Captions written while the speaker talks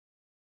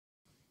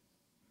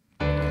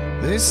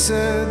They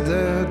said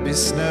there'd be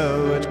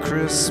snow at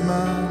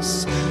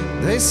Christmas.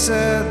 They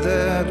said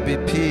there'd be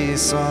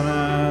peace on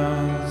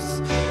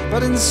earth.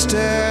 But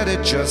instead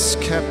it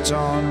just kept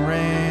on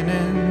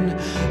raining,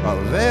 a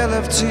veil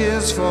of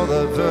tears for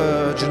the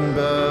virgin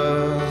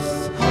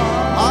birth.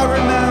 I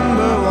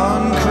remember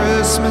one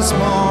Christmas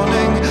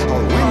morning, a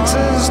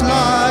winter's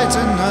light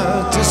in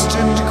a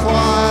distant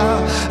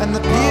choir, and the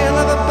peal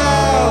of a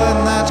bell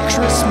and that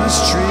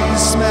Christmas tree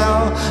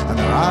smell, and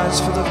their eyes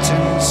full of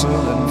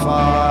tinsel and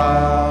fire.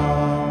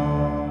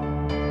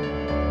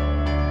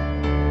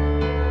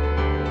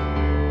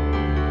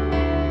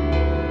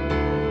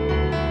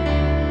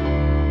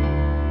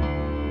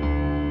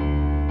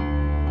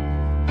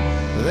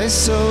 They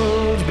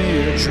sold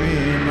me a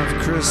dream of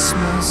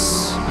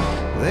Christmas.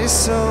 They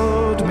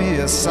sold me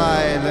a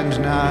silent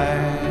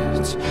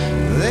night.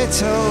 They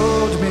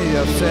told me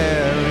a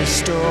fairy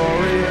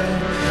story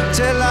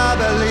till I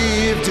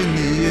believed in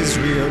the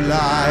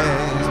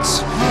Israelite.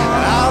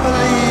 And I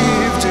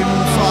believed in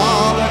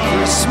Father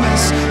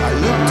Christmas. I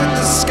looked at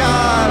the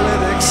sky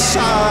with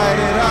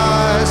excited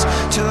eyes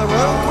till I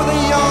woke with a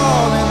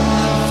yawn in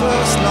the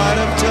first light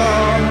of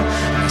dawn,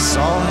 and I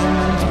saw him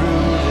in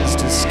through his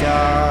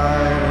disguise.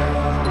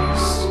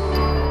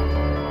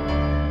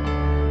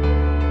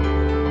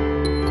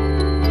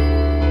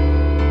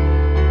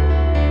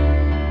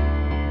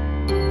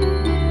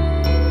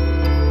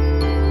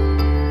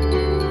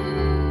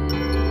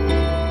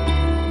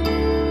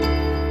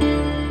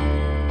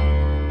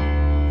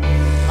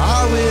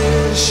 I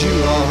wish you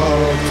a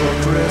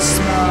hopeful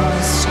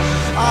Christmas.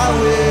 I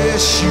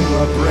wish you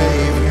a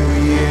brave new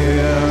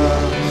year.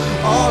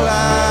 All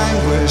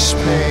anguish,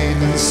 pain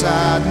and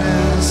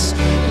sadness,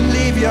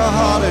 leave your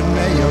heart and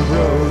may your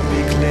road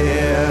be